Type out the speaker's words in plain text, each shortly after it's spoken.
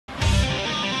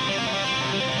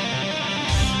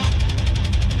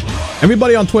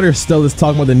Everybody on Twitter still is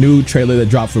talking about the new trailer that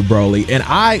dropped for Broly, and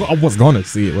I was gonna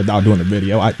see it without doing a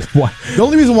video. The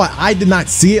only reason why I did not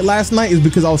see it last night is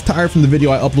because I was tired from the video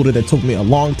I uploaded that took me a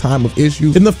long time of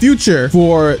issues. In the future,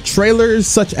 for trailers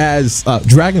such as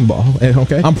Dragon Ball,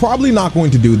 okay, I'm probably not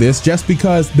going to do this just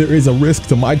because there is a risk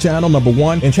to my channel, number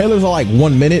one, and trailers are like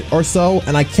 1 minute or so,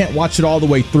 and I can't watch it all the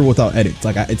way through without edits.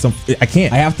 Like I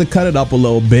can't. I have to cut it up a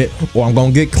little bit, or I'm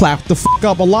gonna get clapped the fuck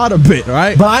up a lot of bit,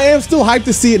 right? But I am still hyped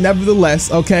to see it nevertheless.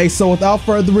 Okay, so without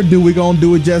further ado, we're gonna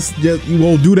do it. Just you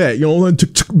won't do that. You know.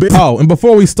 Oh, and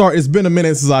before we start, it's been a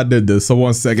minute since I did this, so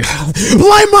 1 second.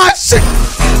 Play my shit.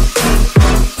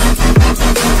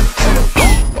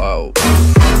 Wow.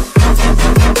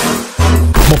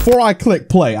 Before I click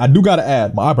play, I do gotta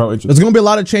add my eyebrow itch. There's gonna be a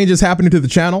lot of changes happening to the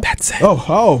channel. That's it.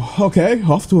 Oh, okay.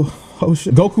 Off to a, oh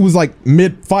shit. Goku was like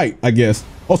mid-fight, I guess.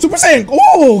 Oh, Super Saiyan.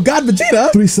 Oh, God,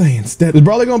 Vegeta. 3 Saiyans. That is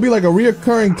probably gonna be like a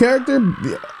reoccurring character.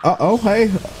 Oh, hey.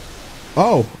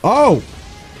 Oh.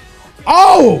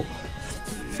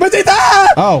 Vegeta!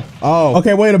 Oh.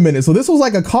 Okay, wait a minute. So this was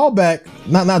like a callback.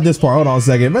 Not this part. Hold on a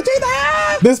second.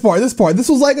 Vegeta! This part. This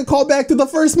was like a callback to the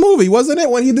first movie, wasn't it?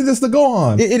 When he did this to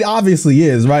Gohan. It obviously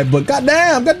is, right? But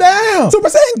goddamn. Super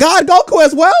Saiyan God Goku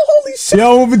as well? Holy shit.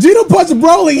 Yo, when Vegeta punched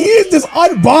Broly, he is just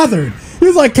unbothered.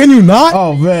 He's like, can you not?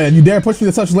 Oh man, you dare push me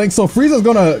to such lengths? So Frieza's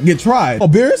gonna get tried. Oh,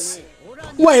 Beerus?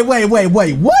 Wait,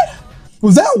 what?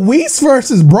 Was that Whis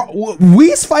versus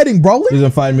Whis fighting Broly? He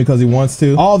doesn't fight him because he wants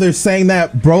to. Oh, they're saying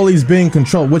that Broly's being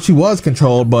controlled, which he was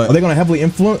controlled, but are they gonna heavily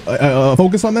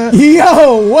focus on that?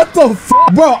 Yo, what the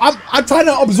fuck? Bro, I'm trying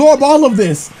to absorb all of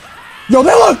this. Yo,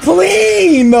 they look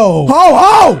clean though.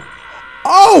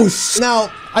 Oh,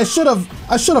 now, I should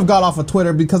have got off of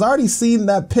Twitter because I already seen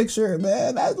that picture,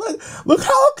 man. Look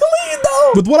how clean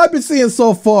though. With what I've been seeing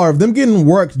so far of them getting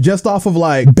worked just off of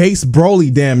like base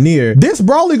Broly damn near, this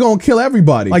Broly gonna kill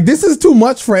everybody. Like this is too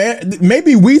much for,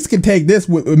 maybe Whis can take this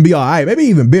and be all right, maybe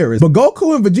even Beerus, but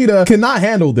Goku and Vegeta cannot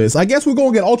handle this. I guess we're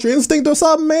gonna get Ultra Instinct or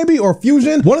something maybe, or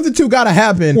Fusion. One of the two gotta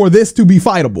happen for this to be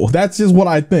fightable. That's just what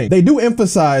I think. They do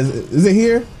emphasize, is it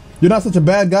here? You're not such a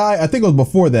bad guy. I think it was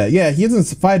before that. Yeah, he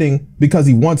isn't fighting because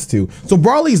he wants to. So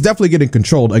Broly's definitely getting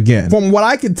controlled again. From what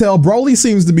I can tell, Broly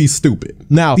seems to be stupid.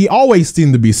 Now, he always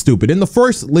seemed to be stupid. In the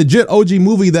first legit OG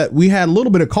movie that we had a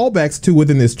little bit of callbacks to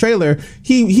within this trailer,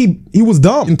 he was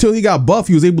dumb. Until he got buff,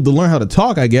 he was able to learn how to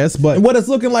talk, I guess. But what it's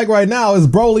looking like right now is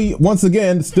Broly, once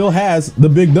again, still has the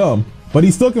big dumb. But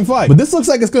he still can fight. But this looks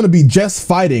like it's gonna be just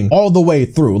fighting all the way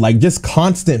through, like just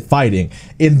constant fighting.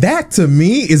 And that to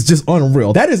me is just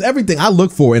unreal. That is everything I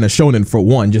look for in a shonen for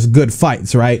one, just good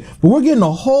fights, right? But we're getting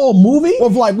a whole movie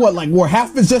of like what, like where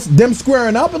half is just them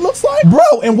squaring up, it looks like?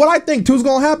 Bro, and what I think too is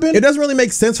gonna happen, it doesn't really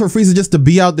make sense for Frieza just to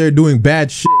be out there doing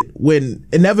bad shit when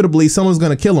inevitably someone's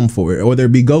gonna kill him for it, whether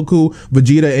it be Goku,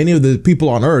 Vegeta, any of the people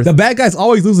on Earth. The bad guys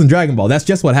always lose in Dragon Ball. That's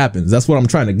just what happens. That's what I'm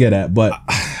trying to get at, but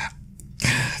I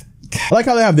like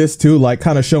how they have this too, like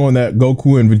kind of showing that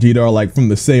Goku and Vegeta are like from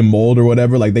the same mold or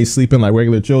whatever, like they sleep in like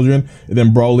regular children, and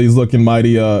then Broly's looking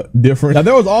mighty different. Now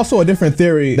there was also a different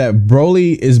theory that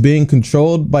Broly is being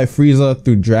controlled by Frieza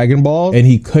through Dragon Ball and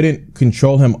he couldn't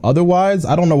control him otherwise.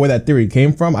 I don't know where that theory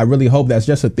came from. I really hope that's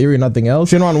just a theory, nothing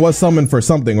else. Shenron was summoned for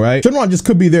something, right? Shenron just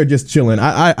could be there just chilling.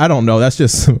 I don't know, that's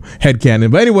just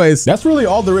headcanon. But anyways, that's really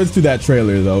all there is to that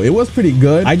trailer though. It was pretty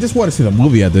good. I just want to see the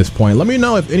movie at this point. Let me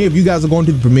know if any of you guys are going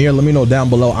to the premiere. Let me know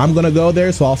down below. I'm gonna go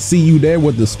there, so I'll see you there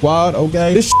with the squad.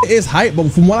 Okay, this shit is hype,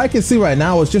 but from what I can see right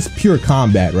now, it's just pure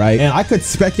combat, right? And I could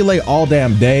speculate all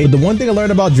damn day, but the one thing I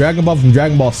learned about Dragon Ball from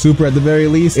Dragon Ball Super at the very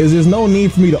least is there's no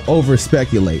need for me to over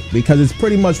speculate because it's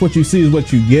pretty much what you see is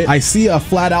what you get. I see a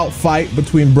flat out fight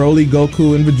between Broly,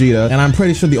 Goku, and Vegeta, and I'm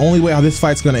pretty sure the only way how this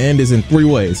fight's gonna end is in 3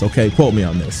 ways. Okay, quote me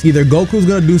on this. Either Goku's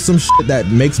gonna do some shit that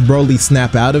makes Broly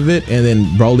snap out of it, and then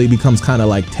Broly becomes kind of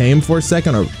like tame for a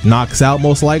second or knocks out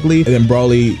most likely, and then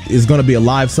Broly is going to be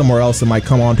alive somewhere else and might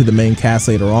come on to the main cast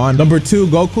later on. Number 2,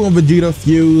 Goku and Vegeta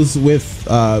fuse with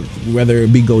whether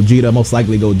it be Gogeta, most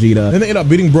likely Gogeta, and they end up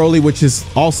beating Broly, which is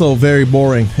also very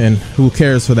boring, and who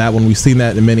cares for that when we've seen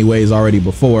that in many ways already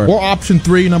before. Or option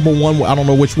 3, number 1, I don't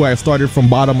know which way I started from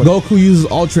bottom. Goku uses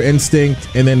Ultra Instinct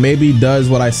and then maybe does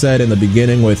what I said in the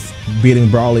beginning with beating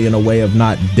Broly in a way of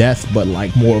not death but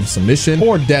like more of submission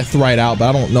or death right out, but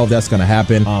I don't know if that's going to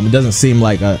happen. It doesn't seem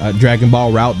like a Dragon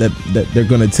Ball route that they're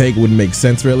gonna take wouldn't make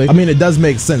sense really. I mean, it does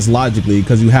make sense logically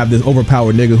because you have this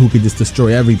overpowered nigga who could just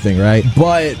destroy everything, right?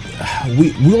 But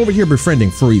we over here befriending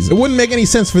Frieza. It wouldn't make any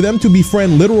sense for them to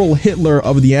befriend literal Hitler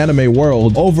of the anime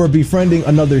world over befriending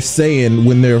another Saiyan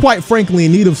when they're quite frankly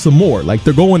in need of some more. Like,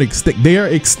 they're going extinct. They are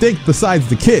extinct besides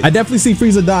the kid. I definitely see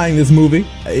Frieza dying this movie.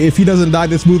 If he doesn't die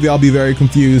this movie, I'll be very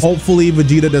confused. Hopefully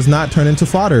Vegeta does not turn into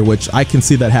fodder, which I can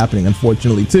see that happening,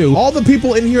 unfortunately, too. All the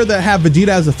people in here that have Vegeta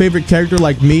as a favorite character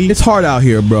like me, it's hard out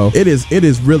here, bro. It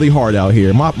is really hard out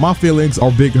here. My feelings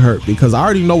are big hurt because I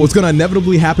already know what's gonna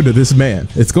inevitably happen to this man.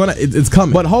 It's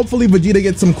coming. But hopefully Vegeta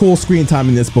gets some cool screen time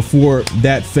in this before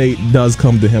that fate does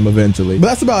come to him eventually. But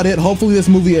that's about it. Hopefully this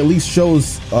movie at least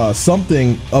shows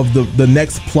something of the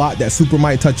next plot that Super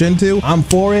might touch into. I'm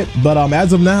for it, but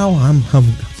as of now, I'm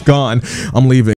gone. I'm leaving.